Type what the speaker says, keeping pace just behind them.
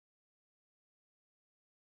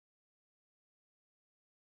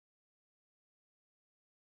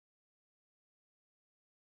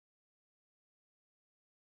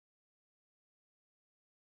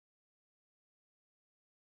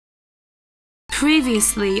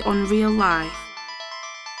Previously on Real Life.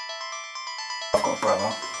 I've got a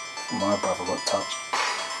brother. My brother got touched.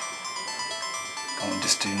 Don't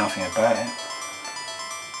just do nothing about it.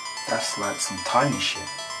 That's like some tiny shit.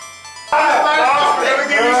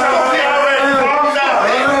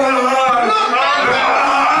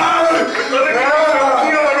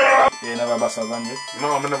 You never bust a gun yet?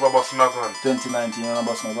 No, I never bust no gun. 2019, you never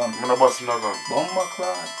bust no gun? I never bust no gun. Bomba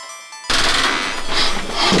clot.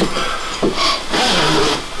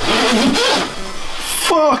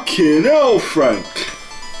 Fucking hell, Frank.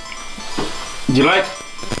 You like?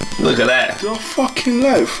 Look at that. You're fucking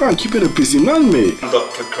like Frank, you've been a busy man, mate.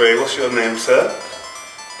 Dr. Cray, what's your name, sir?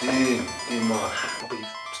 Dean Marsh. But you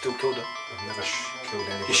still killed her? I've never killed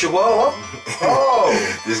anybody. You should what? Oh!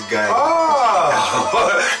 This guy.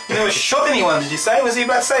 Oh! You never shot anyone, did you say? Was he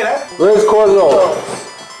about to say that? Where's Kozo?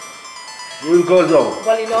 Where's Kozo?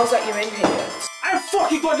 Well, he knows that you're in here. I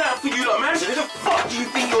fucking got that for you, lot, man. Who the fuck do you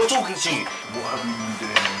think you're talking to? What have you been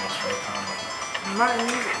doing in your spare time? I'm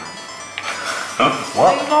writing music, man.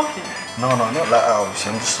 What? Are you laughing? No, not like that,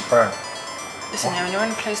 obviously. I'm just surprised. Listen, when you're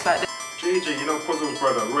in a place like this. JJ, you know Puzzle's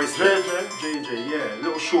brother, Royce. JJ, yeah.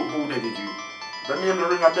 Little short bald-headed you. That name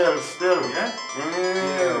will ring a bell still, yeah?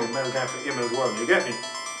 Yeah, man guy for him as well, you get me?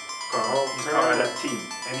 He's part of that team.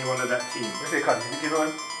 Any one of that team. What's it called? Did you get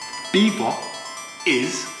on? Beaver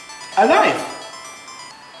is alive.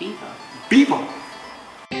 Beaver? Beaver.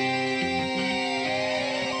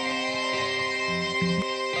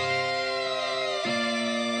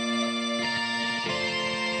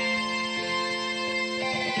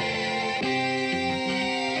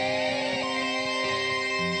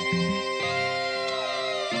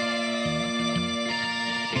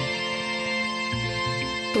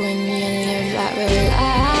 When you live that real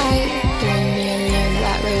life, when you live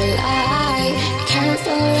that real life, you can't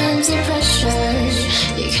fall under pressure,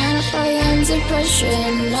 you can't fall under pressure,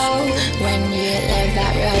 no. When you live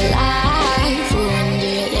that real life, when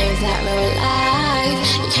you live that real life,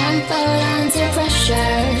 you can't fall under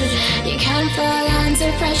pressure, you can't fall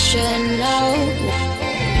under pressure, no.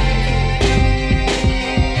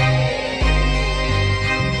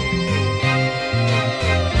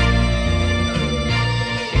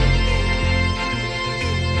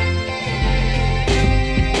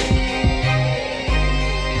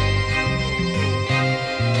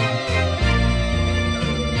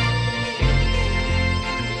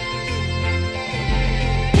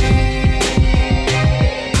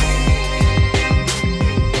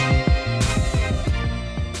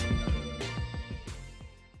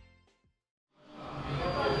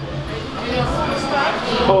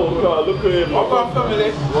 Oh God, look at him. What's on,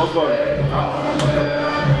 family? What's on?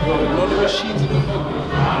 All the machines in the book.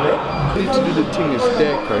 I need to do the thing is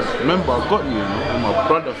there, cause remember I got you, I'm my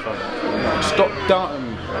brother, fam. Stop doubting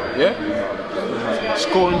me, yeah? Just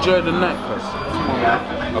go enjoy the night, cause come on, man.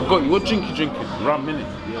 I got you. What drink you drinking? Rum, innit?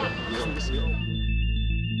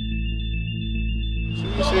 So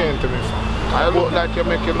you saying to me, fam? I look like you're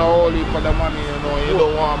making a whole heap of the money, you know. You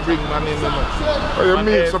don't want to bring money in the money. What you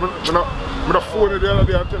mean? So I'm the phone the other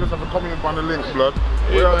day I tell us I'm coming in on the link, blood.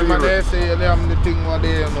 Yeah, man, they say you them the thing what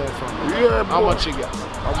they know, fam. Yeah, How boy. much you get?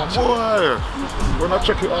 How much you get? Boy, when I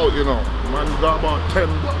check it out, you know, man, got about 10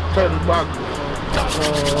 bags.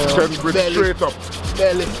 10 bricks belly. straight up.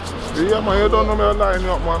 Belly. Yeah, man, you don't know me, I line you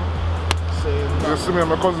up, man. Saying You that. see me and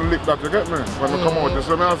my cousin lick that, you get me? When we come out, you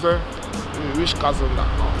see me, I say, Which cousin that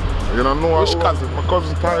now? you don't know Which cousin? My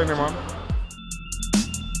cousin Tiny, man.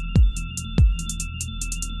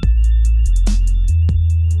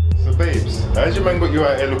 So, babes, how's your man got you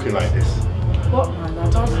out here looking like this? What, man? I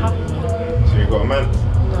don't have one. So, you got a man?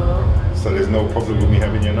 No. So, there's no problem with me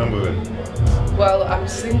having your number then? Well, I'm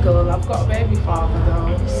single. I've got a baby father,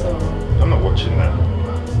 though, so. I'm not watching that.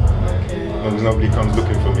 Okay. As long as nobody comes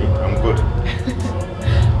looking for me, I'm good.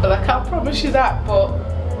 Well, I can't promise you that, but.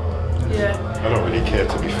 Yeah. I don't really care,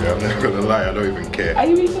 to be fair. I'm not gonna lie, I don't even care. Are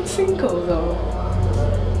you even single, though?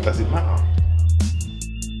 Does it matter?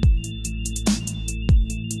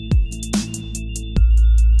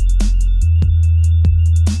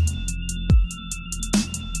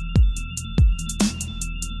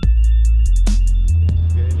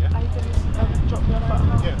 Are you going to drop me off at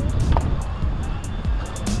home? Yeah.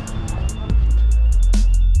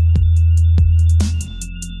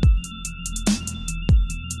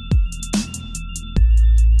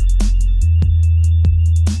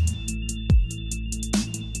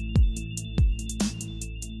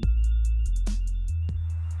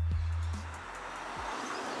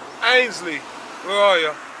 Ainsley, where are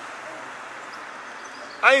you?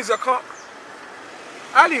 Ainsley, I can't.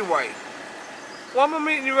 Alleyway? What am I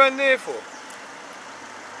meeting you around there for?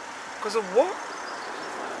 Because of what?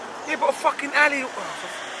 Yeah, but a fucking alley.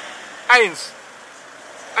 Ains,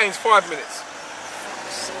 5 minutes.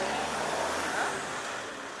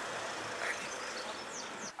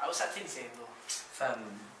 What's that thing saying, though? Fam,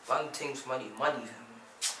 one thing's money, fam.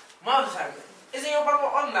 Mother time. Isn't your brother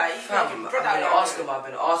on that? Fam, I've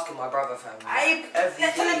been asking my brother, fam.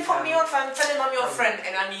 Tell him put me on, fam. Tell him I'm your friend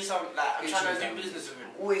and I need some, like, I'm trying to do business with him.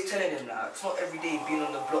 Always telling him that. It's not every day being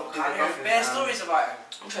on the block. I hear bare stories about him.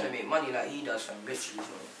 I'm trying to make money like he does, fam. Literally,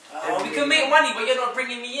 we can make money, but you're not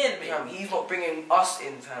bringing me in, mate. Fam, he's not bringing us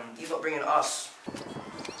in, fam. He's not bringing us.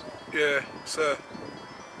 Yeah, sir.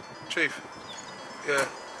 Chief. Yeah,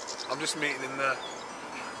 I'm just meeting him there.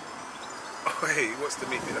 Oh, hey, he wants to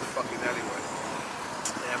meet me in a fucking alleyway.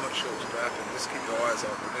 Yeah, I'm not sure what's going to happen. Just keep your eyes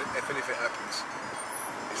open. If anything happens,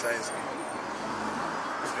 it's Ainsley.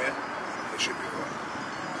 Yeah? It should be alright.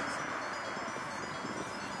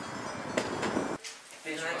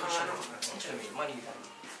 I'm trying to make money, fam.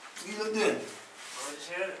 What you lot doing? I just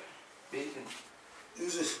hear it. Bacon.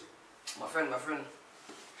 Who's this? My friend.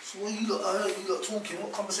 So what you lot, I heard you lot talking,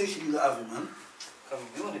 what conversation you lot having, man?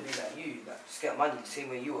 We want to be like you, like, just get money the same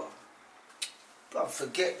way you are. But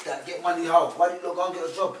forget that, get money how? Why do you lot go and get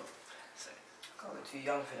a job? God, we're too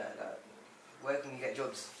young for that, like, where can you get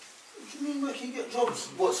jobs? What do you mean where can you get jobs?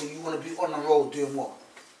 What, so you want to be on the road doing what?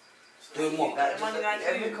 Doing what? Like, money like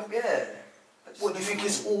yeah. What, do you think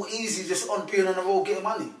it's all easy just on being on the road getting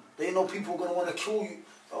money? They know people are going to want to kill you.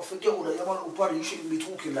 Oh, forget all that, you're my little brother, you shouldn't be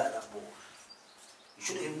talking like that, bro. You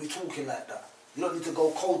shouldn't even be talking like that. You don't need to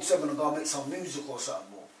go Code 7 and go make some music or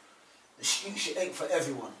something, bro. The street shit ain't for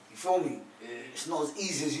everyone, you feel me? Yeah. It's not as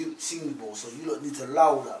easy as you seem, bro, so you lot need to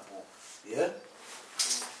allow that, bro. Yeah?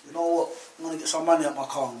 You know what? I'm going to get some money out my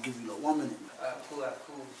car and give you, like, 1 minute. Cool.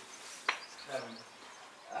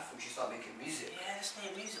 I thought we should start making music. Yeah, let's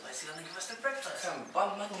make music, but it's gonna give us the breakfast. Fam,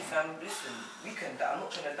 bum money, fam. Listen, we can die. I'm not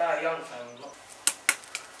trying to die young, fam.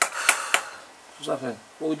 What's happening?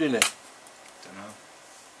 What are we doing there? Don't know.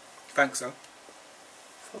 Thanks, though.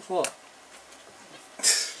 Thanks what?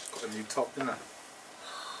 Got a new top, didn't I?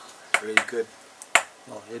 Really good.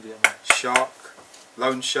 Oh, idiot, man. Shark.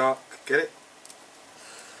 Lone Shark. Get it?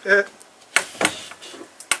 Yeah.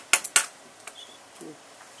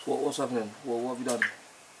 So what's happening? What have you done?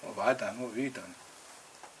 What have I done? What have you done?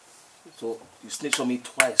 So you snitched on me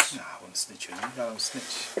twice. Nah, I wouldn't snitch on you. I don't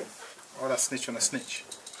snitch. Why would I snitch on a snitch?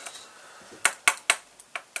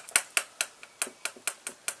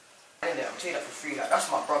 I'm saying that for free, like, that's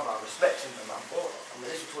my brother, I respect him, man. I'm gonna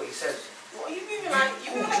listen to what he says. What are you moving like?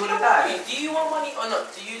 You want money? Do you want money or not?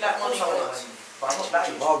 Do you like money or not? But I'm not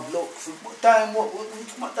dying. Bob, look, what dying? What are you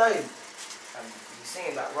talking about dying? He's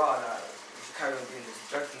saying like, raw, like, you should carry on doing this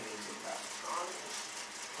drug dealing and that.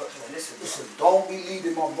 Listen, don't be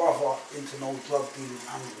leading my brother into no drug dealing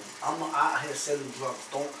angle. I'm not out here selling drugs.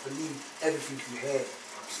 Don't believe everything you hear.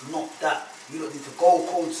 It's not that. You don't need to go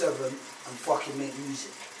Code 7 and fucking make music.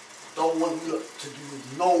 Don't want you lot to do with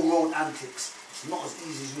no road antics. It's not as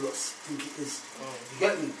easy as you lot think it is. You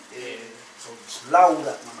get me? Yeah. So just allow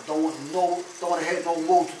that, man. I don't want to hear no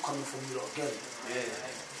road talk coming from you lot again.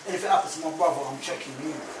 Yeah. And if it happens to my brother, I'm checking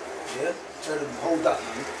you. Yeah? Tell him, hold that,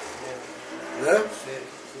 man. Yeah?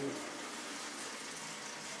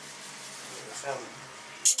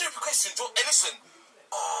 Stupid question, Joe. Hey, listen.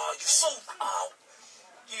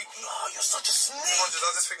 You're such a snake. Roger,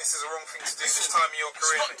 I just think this is the wrong thing to do this time of your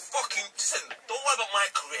career. It's not fucking. Listen, don't worry about my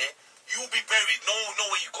career. You'll be buried. No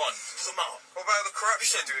where you gone. Doesn't matter. What about the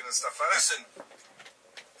corruption doing and stuff like that? Listen.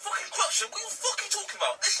 Fucking corruption? What are you fucking talking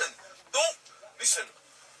about? Listen. Don't. Listen.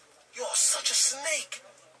 You're such a snake.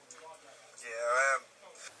 Yeah, I am.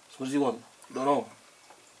 So what does he want? Don't know.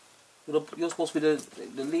 You're supposed to be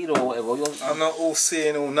the leader or whatever. I'm not all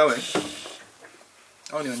seeing, all knowing.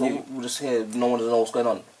 Only on so you. we're just here, no one doesn't know what's going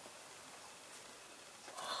on.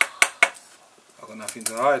 I've got nothing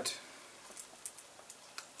to hide.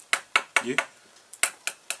 You?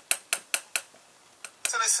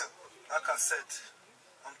 So listen, like I said,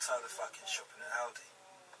 I'm tired of fucking shopping at Aldi.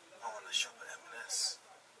 I want to shop at M&S.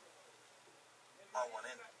 I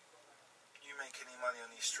want in. You make any money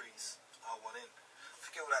on these streets, I want in.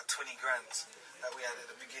 Forget all that 20 grand that we had at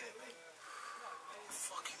the beginning, mate.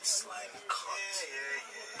 Fucking slime cunt.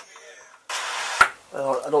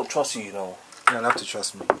 Yeah. I don't trust you, you know. You don't have to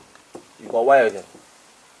trust me. You got a wire again?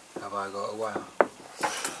 Have I got a wire?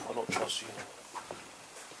 I don't trust you.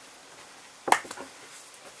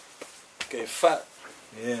 Getting fat.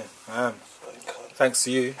 Yeah, I am. Thanks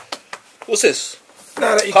to you. What's this?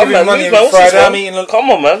 Now that you Come give me man, money move, on man. Friday, This, I'm eating. Come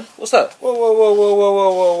on, man. What's that?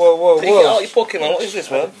 Whoa. Take it out of your pocket, man. What is this,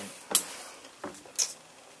 man?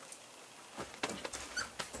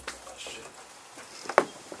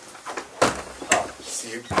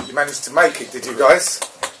 You managed to make it, did you guys?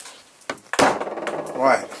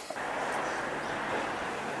 Right.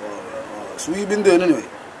 So what you been doing anyway?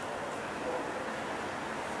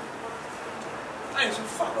 Hey, for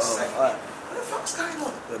fuck's sake. Alright. What the fuck's going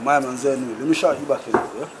on? Yeah, my man's there anyway. Let me shout you back in,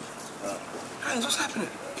 yeah? Haynes, what's happening?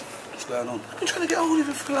 What's going on? I've been trying to get hold of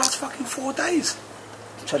you for the last fucking 4 days.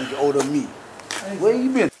 I'm trying to get hold of me. Where you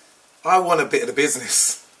been? I want a bit of the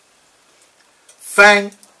business.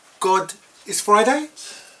 Thank God it's Friday.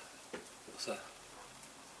 What's that?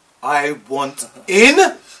 I want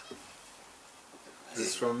in. This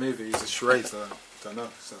is from a movie. He's a charade, so I don't know.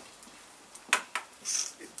 So.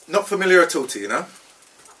 Not familiar at all to you, no?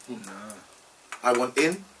 No. I want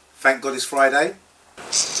in. Thank God it's Friday.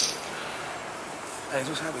 Haynes,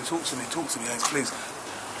 what's happening? Talk to me, Haynes, please.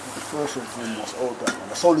 First and foremost, all that, man.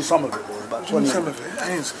 That's only some of it, though. About 20. Some of it.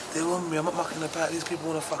 Haynes, they're on me. I'm not mucking about. These people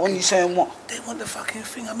want to fucking... When you saying what? They want the fucking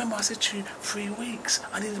thing. I remember I said to you 3 weeks.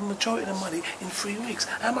 I need the majority of the money in 3 weeks.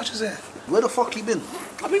 How much is there? Where the fuck you been?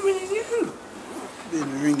 I've been ringing you. You've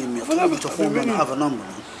been ringing me. I told you to phone me and have a number,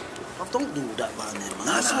 man. I don't do that right there, man.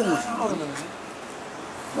 What's wrong with you? Hold on a minute.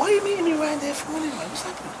 Why are you meeting me around there for money, man? What's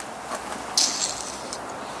happening?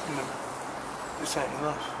 This ain't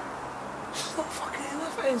enough. It's not fucking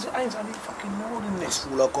enough, Haynes. Haynes, I need fucking more than this.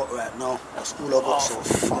 That's all I got right now. That's all I got, so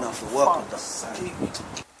I'm gonna have to work with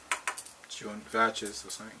that. Do you want vouchers or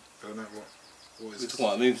something? I don't know what is We're this? talking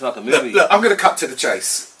about movies like a movie. Look, I'm going to cut to the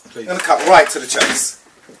chase. Please. I'm going to cut right to the chase.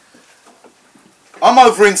 I'm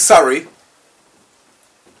over in Surrey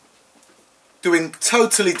doing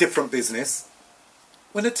totally different business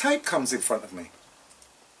when a tape comes in front of me.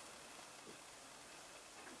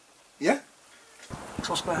 Yeah? So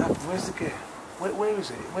what's going to happen? Where's the gear? Where is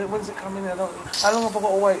it? When's it coming in? How long have I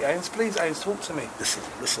got to wait, Haynes? Please, Haynes, talk to me.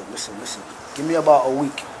 Listen. Give me about a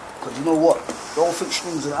week. Because you know what? Don't think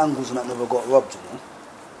strings and angles and that never got robbed, you know?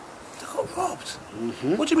 They got robbed?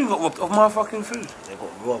 What do you mean got robbed? Of my fucking food? They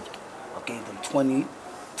got robbed. I gave them 20,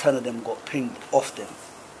 10 of them got pinged off them.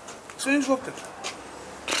 So who's robbed them?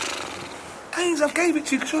 Haynes, I've gave it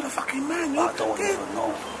to you because you're the fucking man. I don't even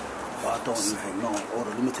know. Hold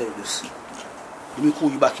on, let me take this. Let me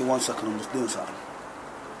call you back in 1 second. I'm just doing something.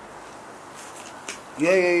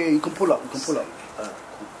 Yeah. You can pull up. Come here,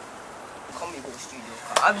 go to the studio.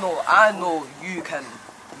 I know you can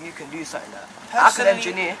do something there. I can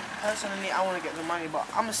engineer. Personally, I want to get the money, but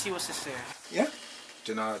I'm gonna see what's this here. Yeah?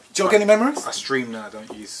 Do you know? Do you get any memories? I stream now. I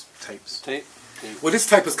don't use tapes. Tape? Well, this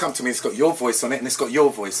tape has come to me. It's got your voice on it and it's got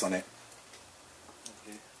your voice on it.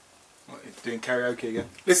 What, you're doing karaoke again?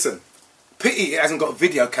 Listen, pity it hasn't got a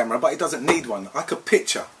video camera, but it doesn't need one. I could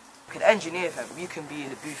picture. You can engineer them. You can be in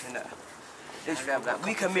the booth and that.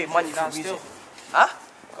 We can make money from music. Huh?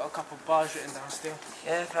 Got a couple bars written down still.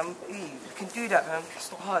 Yeah, fam. You can do that, man.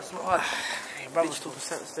 It's not hard. Hey, brother's talking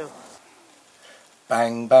still.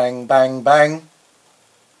 Bang, bang, bang, bang.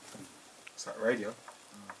 Is that radio?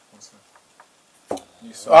 What's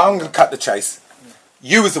that? I'm going to cut the chase.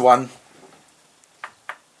 You was the one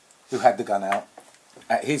who had the gun out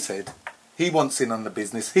at his head. He wants in on the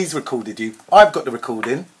business. He's recorded you. I've got the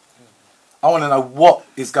recording. I want to know what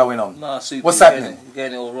is going on. Nah, Soup, what's happening? You're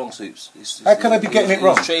getting it all wrong, Soups. How can I be getting it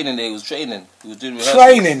wrong? It was training day. He was doing rehearsals.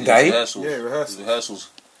 Training day? Rehearsals.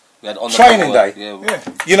 We had on the training day? Yeah.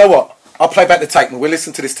 You know what? I'll play back the tape and we'll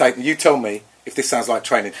listen to this tape and you tell me if this sounds like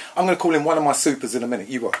training. I'm going to call in one of my supers in a minute.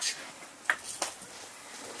 You watch.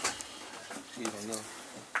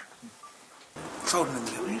 Hold on a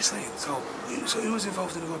minute. What are you saying? So who was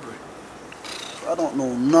involved in the robbery? I don't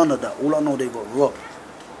know none of that. All I know they got robbed.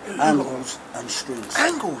 Angles and strings.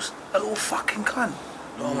 Angles? A little fucking cunt.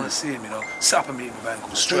 No, I want to see him, you know. Set up a meeting with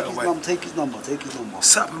Angles straight away. Take his number.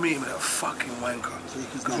 Set up a meeting with that fucking wanker.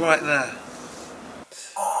 Right now.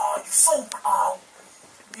 Oh, you're so...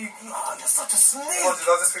 you're such a snake. I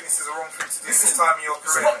just think this is the wrong thing to do this time in your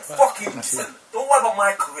career. It's not fucking... Listen, don't worry about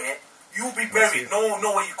my career. You'll be buried. No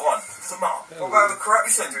where you're gone. Doesn't matter. What about the crap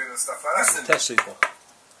you said doing and stuff like that? Listen. Test Super.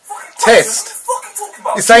 Test?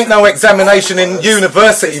 This ain't no examination in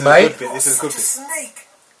university, mate. This is a good bit.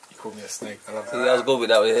 You called me a snake. I love that. That was good with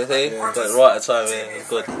that, but right at the time, yeah, it was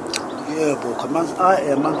good. Yeah, bro, because man's out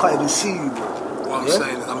here, man can't even see you, bro. What I'm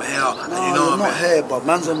saying is I'm here, and no, you know I'm not here, but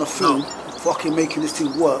man's on the film, fucking making this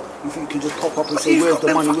thing work. You think you can just pop up and say, where's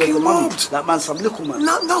the money, where's the money? That man's some little man.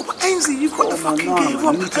 No, but Ainsley, you've got the fucking game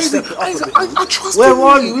man, you need to step it up a bit. I trust Where you.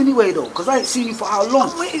 are you anyway, though? Because I ain't seen you for how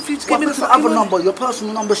long? I'm waiting for you to give me the fucking fucking other money. number, your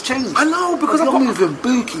personal number's changed. I know, because you're moving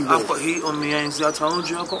booky, bro. I've got heat on me, Ainsley. I told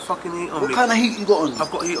you, I've got fucking heat on me. What kind of heat you got on you?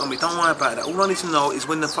 I've got heat on me. Don't worry about that. All I need to know is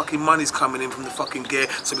when the fucking money's coming in from the fucking gear,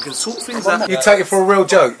 so we can sort things out. You take it for a real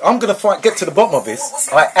joke. I'm going to get to the bottom of this.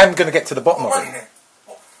 I am going to get to the bottom of it.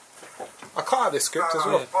 I cut out this script as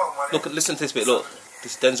well. Look, listen to this bit. Look,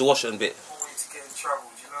 this Denzel Washington bit.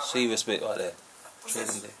 Serious bit right there.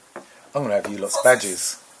 Trading bit. I'm gonna have you lot's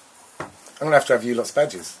badges. I'm gonna have to have you lot's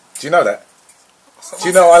badges. Do you know that? Do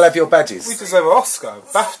you know I'll have your badges? We deserve an Oscar,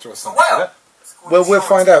 BAFTA or something for that. Well, we'll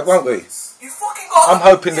find out, won't we? I'm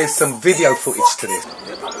hoping there's some video footage to this.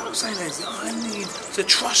 What I'm saying is, I need to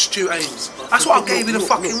trust you, Ames. That's what I gave you the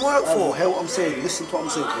fucking work for. Hell, what I'm saying, listen to what I'm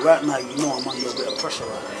saying. Right now, you know I'm under a bit of pressure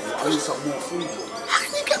right now. I need some more food. How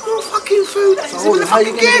can you get more fucking food, Ames? So The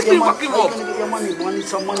fucking gears me fucking How rob. you gonna get your money? I need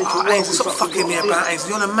some money to work. Ames, stop fucking me about Ames.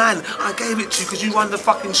 You're the man. I gave it to you because you run the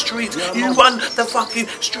fucking streets. You run the fucking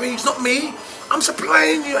streets, not me. I'm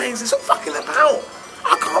supplying you, Ames. It's not fucking about.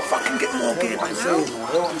 I can't fucking get more gear right now.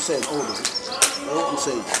 Hear what I'm saying, hold on. Hear what I'm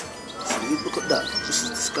saying. See, look at that. This is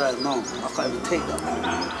the sky now. I can't even take that.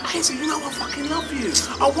 Ames, you know I fucking love you.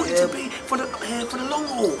 I want it to be for the long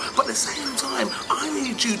haul. But at the same time, I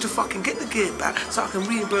need you to fucking get the gear back so I can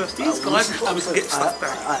reimburse these guys and we can get stuff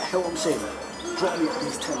back. Hear what I'm saying. Drop me at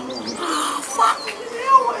least 10 million. Oh, fucking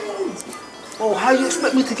hell, Ames. Oh, how you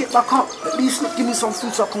expect me to get back up? At least give me some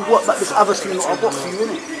food so I can work back this other thing that I've got for you,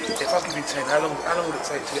 innit? If I give you 10, how long will it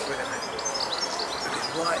take to get rid of it?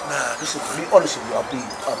 Right now. Listen, to be honest with you, I'll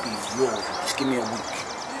be real. Just give me a week.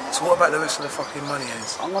 So what about the rest of the fucking money,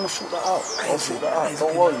 Ames? I'm gonna sort that out. I'll sort that out.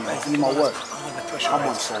 Don't worry, man. Give me my word. I'm under pressure. I'm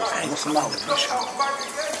on soul. What's the matter? Pressure.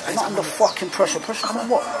 I'm not under fucking pressure. Pressure from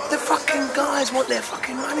what? The fucking guys want their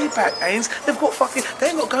fucking money back, Ames. They've got fucking... They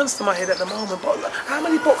ain't got guns to my head at the moment, but how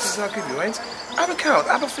many boxes did I give you, Ames? Have a count.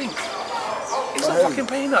 Have a think. It's not fucking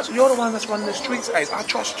peanuts. You're the one that's running the streets, Ames. I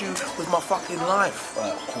trust you with my fucking life.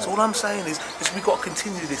 Right, cool. So all I'm saying is we got to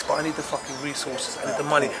continue this, but I need the fucking resources. I need the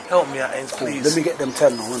money. Help me out, Ames, please. Let me get them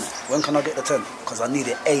 10 now, innit? When can I get the 10? Because I need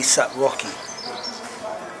it ASAP Rocky.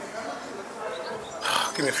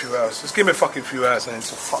 Give me a few hours. Just give me a fucking few hours, Ames.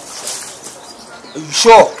 For fuck's sake. Are you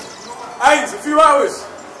sure? Ames, a few hours.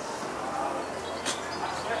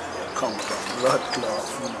 Come on, blood clot.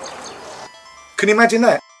 Can you imagine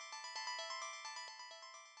that?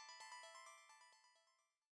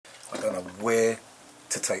 I don't know where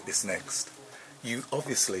to take this next. You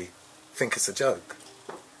obviously think it's a joke.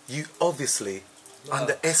 You obviously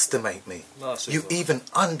underestimate me. No, you even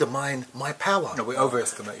undermine my power. No, we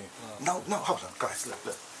overestimate you. No, hold on, guys, look,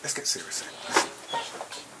 let's get serious here.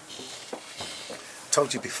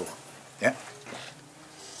 Told you before, yeah?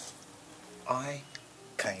 I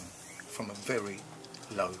came from a very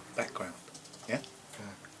low background, yeah?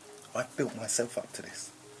 I've built myself up to this.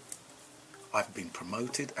 I've been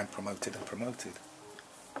promoted and promoted and promoted.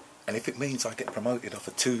 And if it means I get promoted off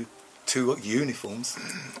of two uniforms,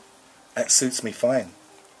 that suits me fine.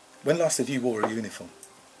 When last have you wore a uniform?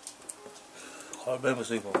 I remember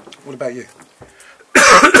people. What about you?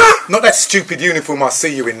 Not that stupid uniform I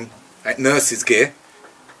see you in at nurse's gear.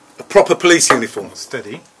 A proper police uniform.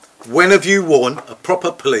 Steady. When have you worn a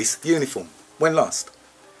proper police uniform? When last?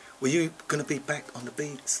 Were you going to be back on the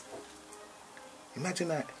beats? Imagine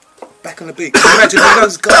that. Back on the beat. Imagine all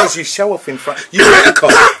those guys you show off in front. You better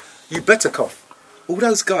cough. You better cough. All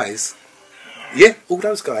those guys. Yeah, all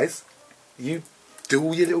those guys. You do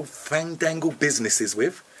all your little fandangle businesses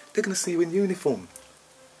with. They're going to see you in uniform.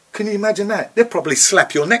 Can you imagine that? They'll probably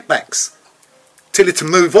slap your neckbacks. Tell you to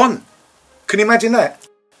move on. Can you imagine that?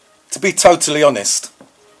 To be totally honest,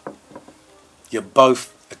 you're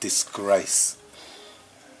both a disgrace.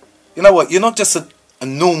 You know what? You're not just a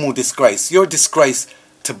normal disgrace. You're a disgrace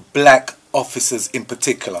to black officers in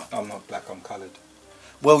particular. I'm not black, I'm coloured.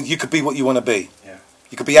 Well, you could be what you want to be. Yeah.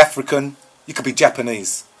 You could be African, you could be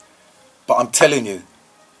Japanese. But I'm telling you,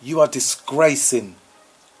 you are disgracing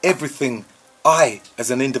everything I, as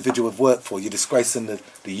an individual, have worked for. You're disgracing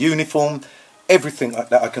the uniform, everything like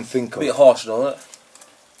that I can think of. A bit harsh, though, isn't it?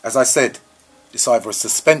 As I said, it's either a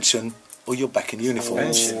suspension or you're back in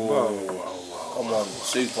uniform. Suspension? Whoa. Come on,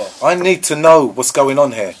 Super. I need to know what's going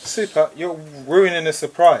on here. Super, you're ruining a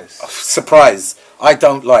surprise. Surprise. I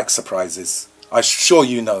don't like surprises. I'm sure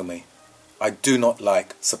you know me. I do not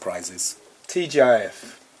like surprises.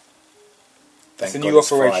 TGIF. Thank It's a God new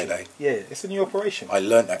it's operation. Friday. Yeah, it's a new operation. I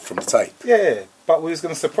learned that from the tape. Yeah, but we was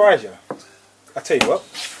going to surprise you. I tell you what,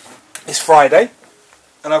 it's Friday,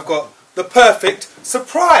 and I've got the perfect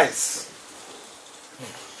surprise.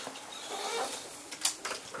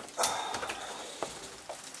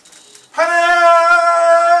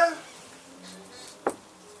 Hannah!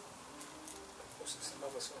 What's this?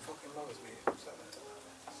 Fucking mother's meeting.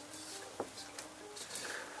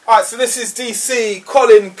 Alright, so this is DC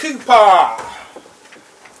Colin Cooper.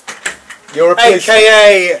 You're a policeman.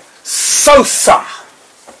 AKA Sosa.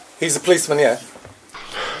 He's a policeman, yeah?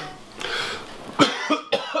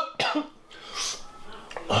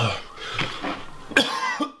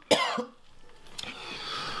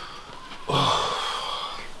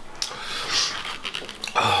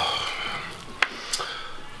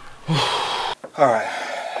 Alright,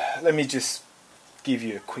 let me just give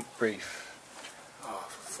you a quick brief. Oh,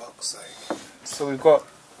 for fuck's sake. So we've got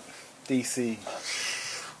DC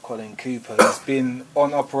Colin Cooper. He's been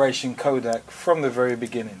on Operation Kodak from the very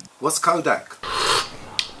beginning. What's Kodak?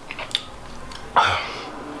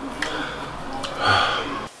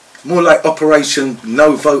 More like Operation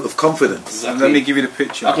No Vote of Confidence. Exactly. Let me give you the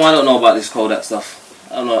picture. How come I don't know about this Kodak stuff?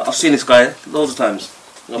 I don't know. I've seen this guy loads of times.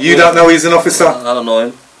 You don't know he's an officer? I don't know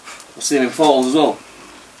him. I've seen him in photos as well.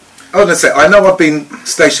 I want to say, I know I've been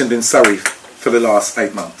stationed in Surrey for the last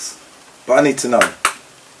 8 months, but I need to know.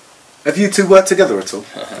 Have you two worked together at all?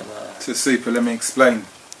 To Super, let me explain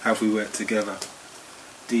how we work together.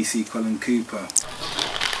 DC Colin Cooper.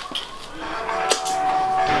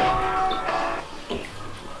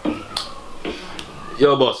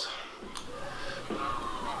 Yo, boss.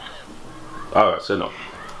 Alright, say no.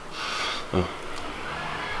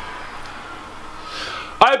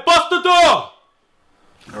 I bust the door!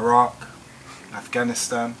 Iraq,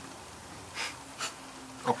 Afghanistan,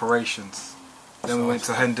 operations. Then we went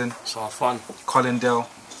to Hendon. Sounds fun. Collindale.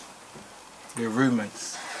 We were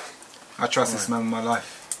roommates. I trust this man with my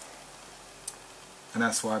life. And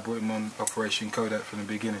that's why I brought him on Operation Kodak from the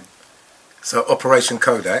beginning. So Operation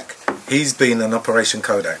Kodak, he's been on Operation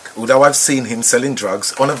Kodak. Although I've seen him selling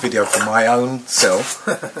drugs on a video from my own self,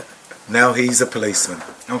 now he's a policeman.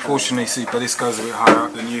 Unfortunately, Super, this goes a bit higher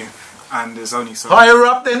up than you. And there's only so... Higher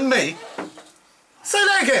up than me? Say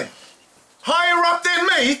that again. Higher up than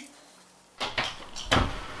me?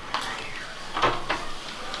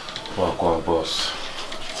 Well, go on, boss.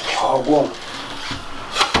 Oh, go on.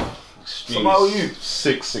 Extreme. How are you?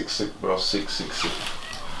 Sick, bro. Sick.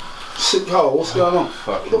 Sick how? What's going on?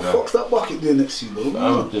 Fucking What the fuck's that bucket doing next to you,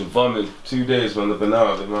 bro? I've been vomiting 2 days, man. I've been out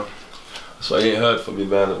of it, man. That's why you ain't heard from me,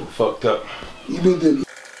 man. I've been fucked up. You been doing...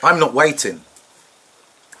 I'm not waiting.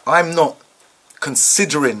 I'm not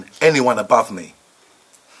considering anyone above me.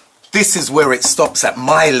 This is where it stops at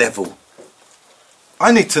my level.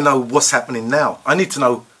 I need to know what's happening now. I need to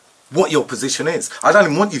know what your position is. I don't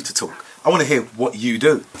even want you to talk. I want to hear what you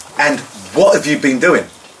do. And what have you been doing?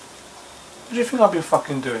 What do you think I've been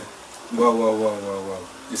fucking doing? Whoa.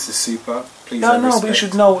 This is Super. Please Yeah, I know, but you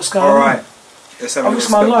should know what's going on. Alright. I've risked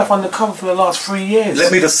my life undercover for the last 3 years.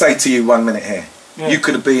 Let me just say to you 1 minute here. Yeah. You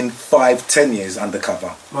could have been 5-10 years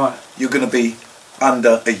undercover. Right. You're going to be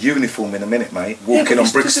under a uniform in a minute, mate. Walking on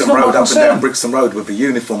this Brixton is not my Road, up and concern. down Brixton Road with a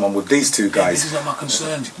uniform on with these two guys. This is not my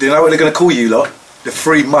concern. Do you know what they're going to call you lot? The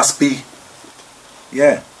three must be...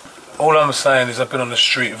 Yeah. All I'm saying is I've been on the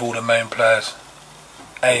street with all the main players.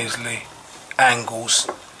 Ainsley, Angles,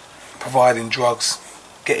 providing drugs,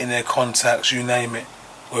 getting their contacts, you name it.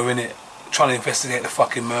 We're in it, trying to investigate the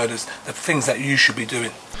fucking murders, the things that you should be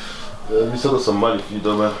doing. We still got some money for you,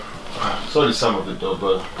 though, man. It's only some of it, though,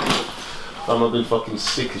 but I've been fucking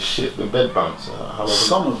sick as shit, been bedbound. So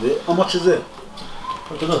some of it? How much is it?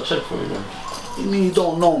 I don't know, check for you, man. You mean you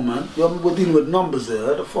don't know, man? We're dealing with numbers there.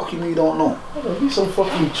 How the fuck you mean you don't know? He's some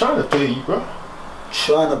fucking trying to pay you, bro.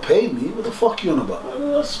 Trying to pay me? What the fuck you on about?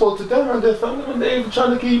 I spoke to them and their family and they even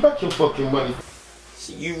trying to give you back your fucking money.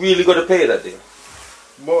 So you really got to pay that thing?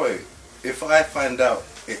 Boy, if I find out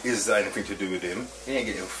it is anything to do with him, he ain't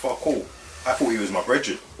getting fuck all. I thought he was my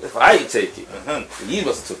brethren. If I ain't take it, you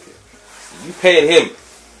must have took it. You paying him.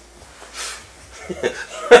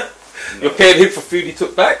 You're paying him for food he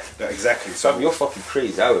took back? Exactly. So you're fucking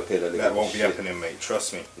crazy. I would pay that. That won't be happening, mate.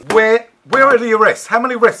 Trust me. Where are the arrests? How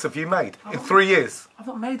many arrests have you made in 3 years? I've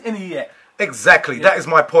not made any yet. Exactly, that is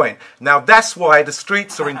my point. Now that's why the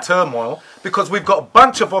streets are in turmoil, because we've got a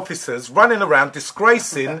bunch of officers running around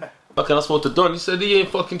disgracing... Okay, I spoke to Don. He said he ain't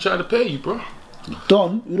fucking trying to pay you, bro.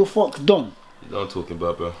 Don? Who the fuck's Don? You know what I'm talking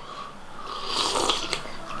about, bro.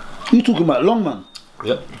 You talking about Longman?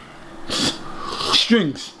 Yep.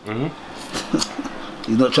 Strings?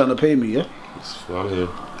 He's not trying to pay me, yeah? That's why I'm here.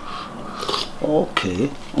 Okay.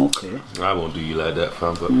 I won't do you like that,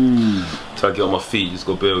 fam, but try to get on my feet, just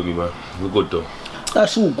go bear with me, man. We're good, though.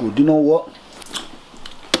 That's all good, you know what?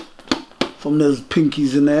 From those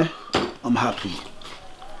pinkies in there, I'm happy.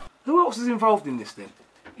 Who else is involved in this then?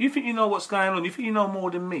 You think you know what's going on? You think you know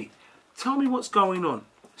more than me? Tell me what's going on,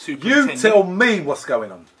 You tell me what's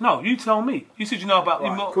going on. No, you tell me. You said you know about...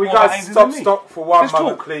 Right. More, Can we more about guys Ainsley than me. stop for one Let's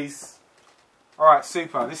moment, talk. please? Alright,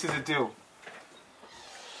 Super, this is a deal.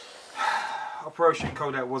 Operation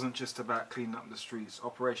Kodak wasn't just about cleaning up the streets.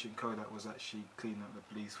 Operation Kodak was actually cleaning up the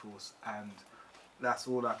police force, and that's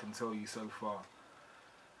all I can tell you so far.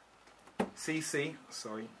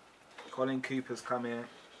 Colin Cooper's come here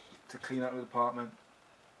to clean up the department.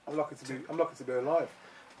 I'm lucky to be alive.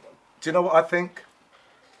 Do you know what I think?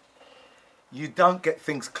 You don't get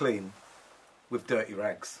things clean with dirty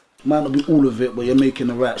rags. Might not be all of it, but you're making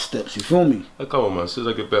the right steps, you feel me? Hey, come on, man. As soon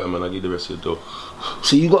as I get better, man, I'll give the rest of your dough.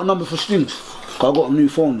 So you got a number for Strings? 'Cause I got a new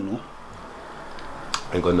phone, you know.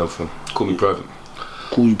 Ain't got a number for him. Call me private.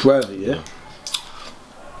 Call you private, yeah?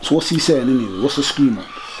 So what's he saying anyway? What's the scream up?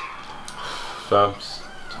 Fam,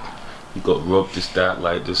 you got robbed, this, that,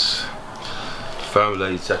 like this.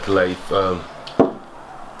 Family, exactly like,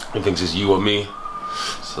 he thinks it's you or me.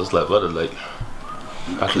 So it's like, brother, like,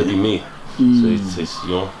 how could it be me? So it's, you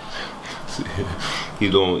know, you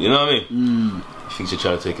don't, you know what I mean? He thinks you're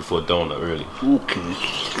trying to take it for a donut, really.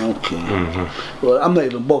 Okay. Well, I'm not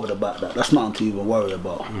even bothered about that. That's nothing to even worry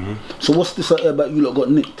about. So what's this about you lot got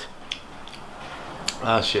nicked?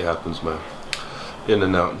 Shit happens, man. In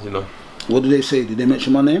and out, you know. What did they say? Did they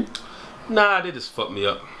mention my name? Nah, they just fucked me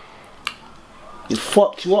up. It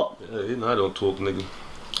fucked you up? Yeah, you know, I don't talk, nigga.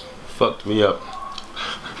 Fucked me up.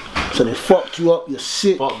 So they fucked you up, you're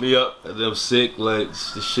sick? Fucked me up, and I'm sick, like,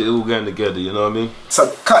 this shit all getting together, you know what I mean? So,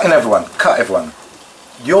 cut everyone.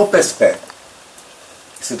 Your best bet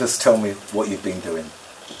is to just tell me what you've been doing.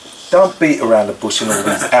 Don't beat around the bush and all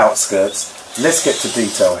these outskirts. Let's get to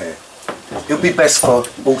detail here. It'll be best for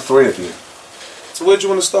all three of you. So where do you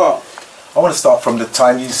want to start? I want to start from the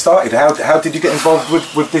time you started. How did you get involved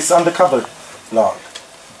with this undercover lark?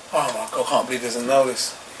 Oh my God, I can't believe he doesn't know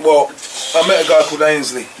this. Well, I met a guy called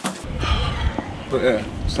Ainsley. But yeah,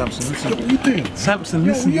 Samson, listen. What are you doing? Samson,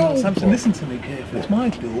 listen. Samson, listen to me carefully. It's my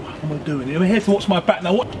deal, and we're doing it. I'm here to watch my back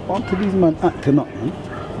now. What? Why are these men acting up, man?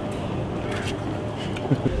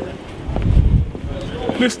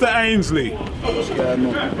 Mr. Ainsley. What's going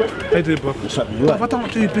on? Hey, dude, bro. What's happening? Right? I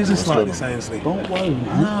don't do business like this, Ainsley. Don't worry,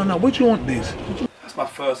 man. No, where do you want these? That's my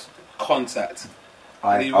first contact.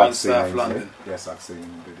 I've he runs seen South Ainsley. London. Yes, I've seen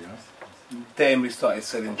videos. Then we started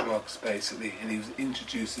selling drugs, basically, and he was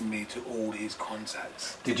introducing me to all his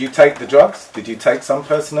contacts. Did you take the drugs? Did you take some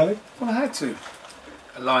personally? Well, I had to.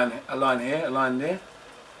 A line here, a line there.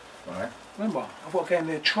 Right. Remember, I've got to gain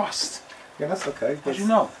their trust. Yeah, that's okay. How do you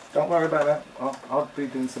know? Don't worry about that. I'll be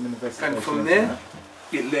doing some investigation. And from there,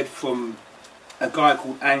 it led from a guy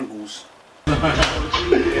called Angles. You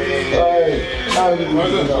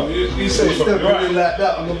say stepping in like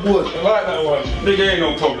that on the board. I like that one. Nigga, ain't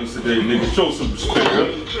no problems today, nigga. Show some respect.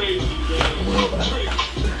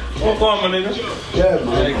 What going, my nigga? Yeah,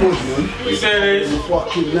 man. Of course, man. You say it is?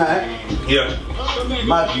 Fucking night. Yeah.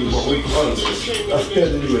 Mad you, but we that's dead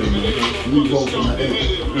anyway, man. Move on from that.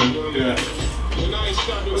 Yeah.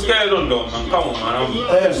 What's going on, though, man? Come on, man.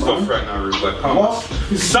 I'm stuff right now, rude boy. Come on.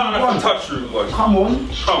 Something I can touch, rude boy. Come on.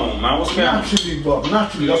 Come on, man. What's going on? Naturally, bro.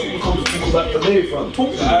 Naturally. That's what we come to talk about today, fam. Talk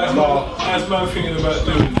to me. As man thinking about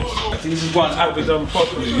doing this, this is one have it done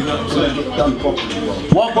properly, you know what I'm saying? Done properly, bro.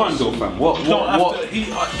 What one, though, fam? What?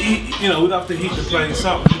 You know, we'd have to heat the place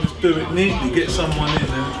up. Just do it neatly, get someone in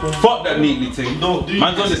and... Fuck that neatly thing. No,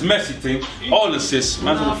 man's on this messy thing. All assists.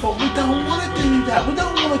 Man's on but we don't want to do that. We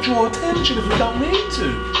don't want to draw attention if we don't need to.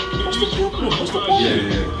 What's the problem? What's the problem?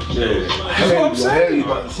 Yeah. That's what I'm saying.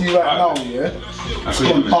 But see right now, yeah, it's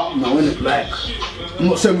gone up now, isn't it? Like, I'm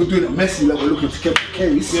not saying we're doing it messy, like we're looking to get the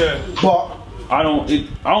case. Yeah. But I don't give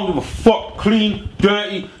a fuck. Clean,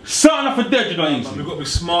 dirty, something off a dead, you know what I mean? We've got to be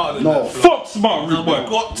smarter than no. that. Fuck smart, rude boy. We've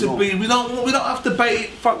got to be. We don't have to bait it.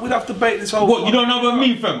 Fuck, we'd have to bait this whole. What, you don't know about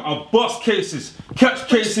me, fam? I bust cases, catch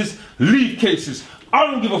cases, leave cases. I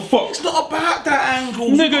don't give a fuck. It's not about that angle.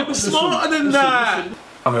 Nigga, we're smarter than that.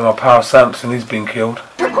 I mean, my pal Samson, he's been killed.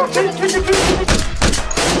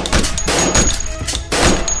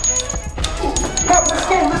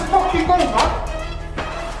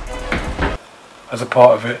 As a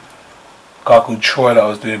part of it, a guy called Troy that I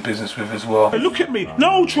was doing business with as well. Hey, look at me.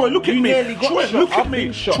 No, Troy, look at me. Troy, look at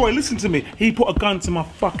me. Troy, listen to me. He put a gun to my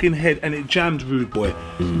fucking head and it jammed, rude boy.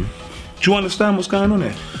 Do you understand what's going on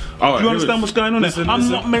here? Do you understand what's going on here?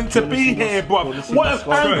 I'm not meant to be here, bro. What if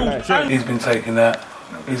Angles? He's been taking that.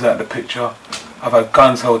 He's out of the picture. I've had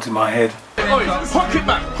guns held to my head. Crack it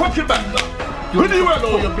back. Who do you work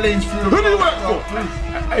for? Who do you work for?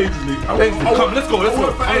 Ainsley. Come, let's go.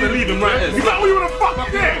 I'm gonna leave him right here. Is that what you wanna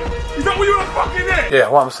fucking hear? Is that what you wanna fucking hear? Yeah,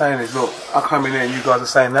 what I'm saying is, look, I come in here and you guys are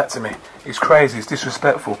saying that to me. It's crazy, it's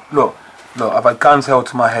disrespectful. Look, I've had guns held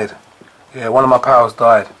to my head. Yeah, one of my pals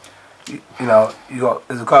died. You know,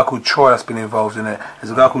 there's a guy called Troy that's been involved in it.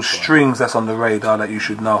 There's a guy called Strings that's on the radar that you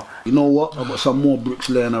should know. You know what? I've got some more bricks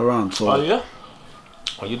laying around. So. Oh yeah?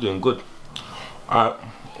 Oh, you're doing good. Alright.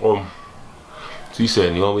 So you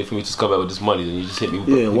saying you want to wait for me to come back with this money, then you just hit me with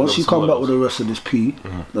yeah, once you come back with the rest of this P,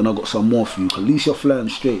 then I got some more for you. At least you're flying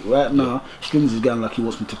straight. Right now, Strings is going like he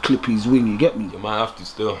wants me to clip his wing, you get me? You might have to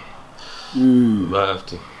still. You might have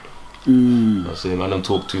to. You know what I'm saying? I don't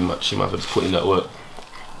talk too much. You might have to just put in that work.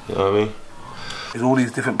 You know what I mean? There's all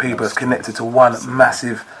these different people that's connected to one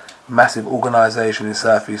massive organisation in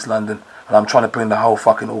South East London, and I'm trying to bring the whole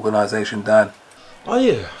fucking organisation down. Oh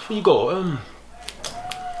yeah, before you go,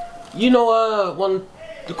 you know one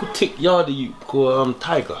little tick yardy you called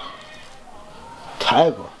Tiger.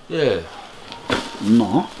 Tiger? Yeah.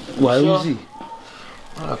 No. Why is he?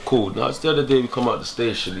 Ah, cool. Now it's the other day we come out the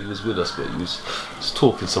station. He was with us, but he was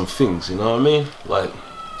talking some things. You know what I mean? Like,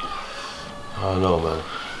 I don't know, man.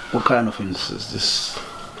 What kind of things? It's just,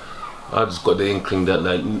 I just got the inkling that,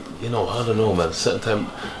 like, you know, I don't know, man. Certain time,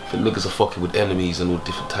 the niggas are fucking with enemies and all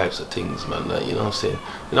different types of things, man. Like, you know what I'm saying?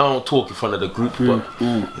 You know, I don't talk in front of the group, but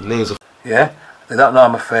the names of. Yeah, they don't know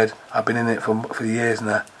I'm a Fed. I've been in it for years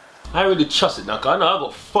now. I really trust it now, cause I know I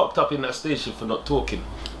got fucked up in that station for not talking.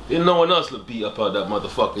 Then no one else look beat up out that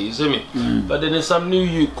motherfucker, you see me? But then there's some new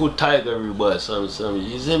youth called Tiger boy, some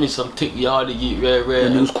you see me, some tick yardy youth, rare.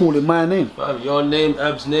 And he was calling my name. Your name,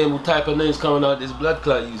 Ab's name, what type of names coming out this blood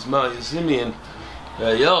clot use, man, you see me? And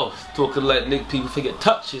yo, talking like Nick people forget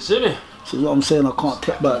touch, you see me? So what I'm saying, I can't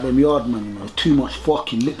take back them yard man, you know, too much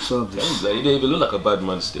fucking lip service. He don't even look like a bad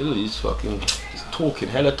man still, he's fucking talking,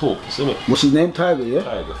 hella talk, you see me? What's his name? Tiger, yeah?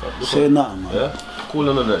 Tiger, fuck. Say nothing, man. Yeah?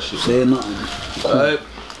 Calling on that shit. Say nothing. Cool. Alright.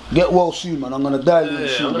 Get well soon, man. I'm gonna dial you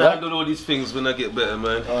soon. I'm gonna handle all these things when I get better,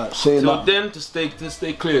 man. Alright, say Till nothing. then, to stay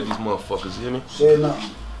clear of these motherfuckers, you hear me? Say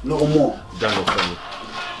nothing. Little more. Done no family.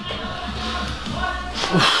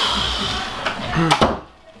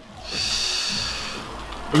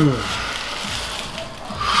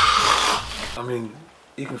 I mean,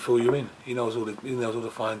 he can fill you in. He knows all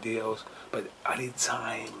the fine details. But I need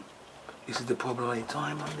time. This is the problem. I need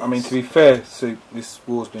time on this. I mean, to be fair, so this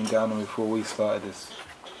war's been going on before we started this.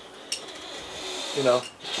 You know,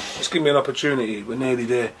 just give me an opportunity. We're nearly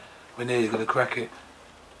there. We're nearly gonna crack it.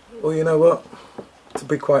 Well, you know what? To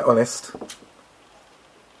be quite honest,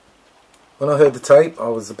 when I heard the tape, I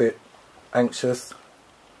was a bit anxious,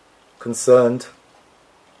 concerned,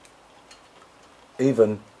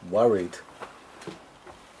 even worried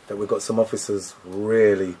that we've got some officers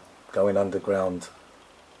really going underground.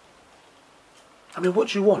 I mean, what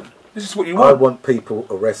do you want? This is what you want. I want people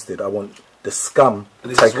arrested. I want the scum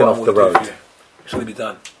taken off the road. It's going to be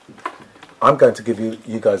done. I'm going to give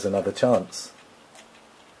you guys another chance.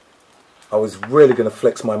 I was really going to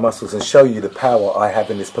flex my muscles and show you the power I have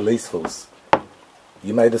in this police force.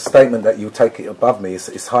 You made a statement that you'll take it above me.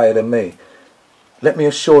 It's higher than me. Let me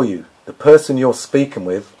assure you, the person you're speaking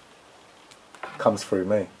with comes through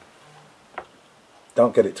me.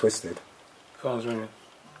 Don't get it twisted. Phone's ringing.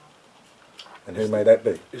 And who may that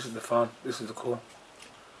be? This is the phone. This is the call.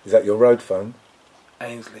 Is that your road phone?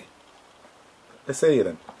 Ainsley. Let's see you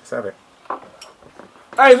then. Let's have it.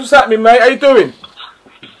 Ains, what's happening, mate? How you doing?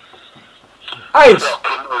 Ains.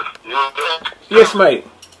 Yes, mate.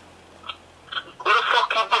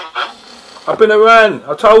 I've been around.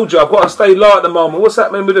 I told you, I've got to stay low at the moment. What's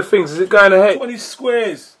happening with the things? Is it going ahead? 20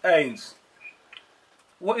 squares, Ains.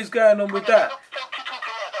 What is going on with that?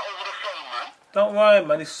 Don't worry,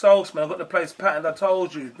 man. It's Sauce, man. I've got the place patterned. I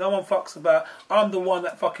told you. No one fucks about. I'm the one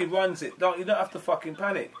that fucking runs it. You don't have to fucking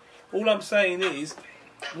panic. All I'm saying is,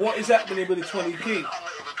 what is happening with the 20 gig?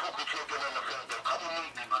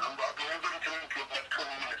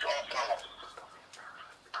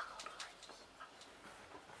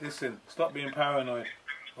 Listen, stop being paranoid,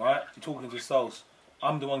 right? You're talking to Sauce.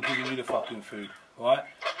 I'm the one giving you the fucking food, right?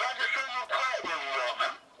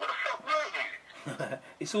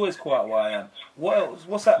 It's always quiet where I am. What else?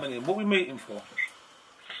 What's happening? What are we meeting for?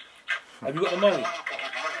 Have you got the money?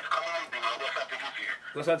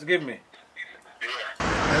 You got something to give me?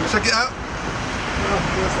 Check it out.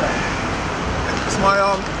 It's my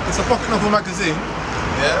it's a pocket novel magazine.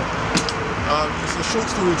 Yeah. It's a short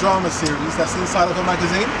story drama series that's inside of a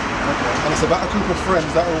magazine, and it's about a group of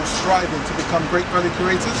friends that are all striving to become great value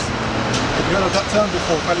creators. Have you heard of that term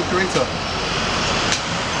before, value creator?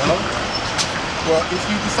 No? Well, if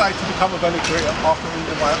you decide to become a value creator after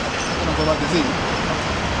reading my novel magazine,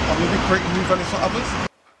 I'm going to be creating new values for others.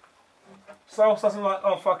 Sauce doesn't like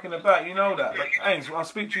fucking about, you know that. But Ains, I'll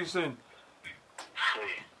speak to you soon.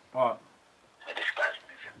 Alright.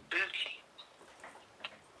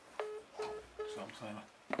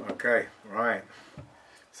 Okay, right.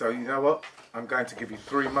 So you know what? I'm going to give you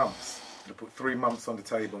 3 months. To put 3 months on the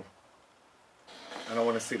table. And I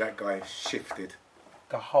want to see that guy shifted.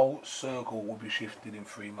 The whole circle will be shifted in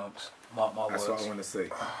 3 months. Mark my words. That's what I want to see.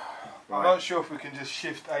 I'm not sure if we can just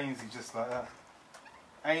shift Ainsley just like that.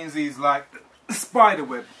 Ainsley's like a spider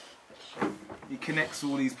web. He connects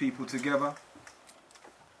all these people together.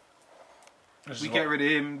 We get rid of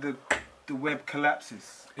him, the the web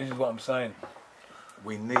collapses. This is what I'm saying.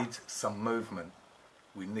 We need some movement.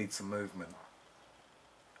 We need some movement.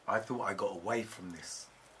 I thought I got away from this.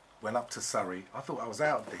 Went up to Surrey. I thought I was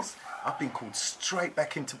out of this. I've been called straight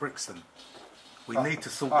back into Brixton. We need to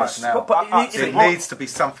sort this now. There needs to be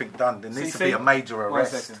something done. There needs to be a major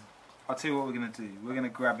arrest. I'll tell you what we're going to do. We're going to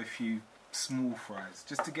grab a few small fries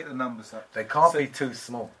just to get the numbers up. They can't be too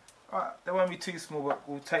small. Alright, they won't be too small, but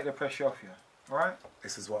we'll take the pressure off you. Alright?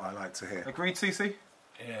 This is what I like to hear. Agreed, TC?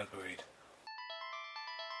 Yeah, agreed.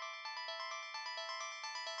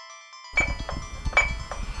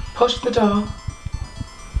 Push the door.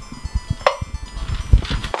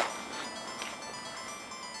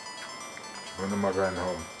 When am I going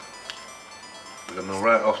home? We're gonna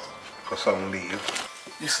write off for some leave.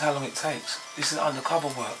 This is how long it takes. This is undercover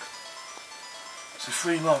work. So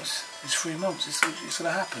 3 months. It's 3 months. It's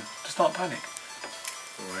gonna happen. Just don't panic.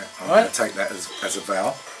 Alright, I'm going to take that as a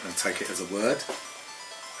vow and take it as a word.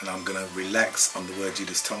 And I'm going to relax on the word you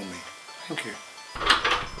just told me. Thank you.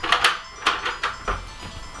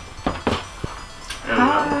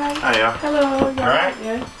 Hi. Hiya. Hello. You Alright?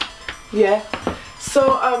 Yeah. Yeah.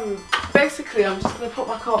 So basically, I'm just gonna put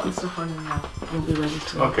my coat and stuff on now. We'll be ready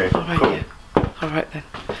to. Okay. All right. Cool. Yeah. All right then.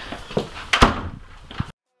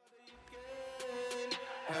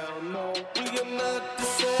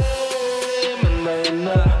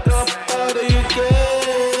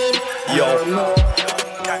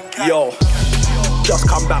 Yo, just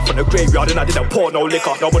come back from the graveyard and I didn't pour no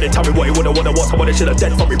liquor. Nobody tell me what he wanna want. Somebody should have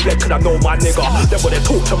dead from me blood, cause I know my nigga. They wanna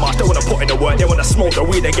talk too much, they wanna put in the work, they wanna smoke the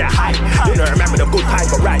weed and get high. You know, remember the good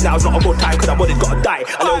times, but right now it's not a good time, cause somebody's gotta die.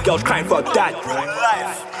 A little girl's crying for her dad.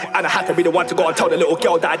 And I had to be the one to go and tell the little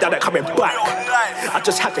girl that I died ain't coming back. I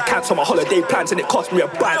just had to cancel my holiday plans and it cost me a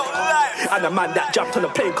bag. And the man that jumped on the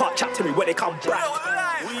plane can't chat to me when they come back.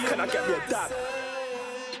 Can I get me a dab?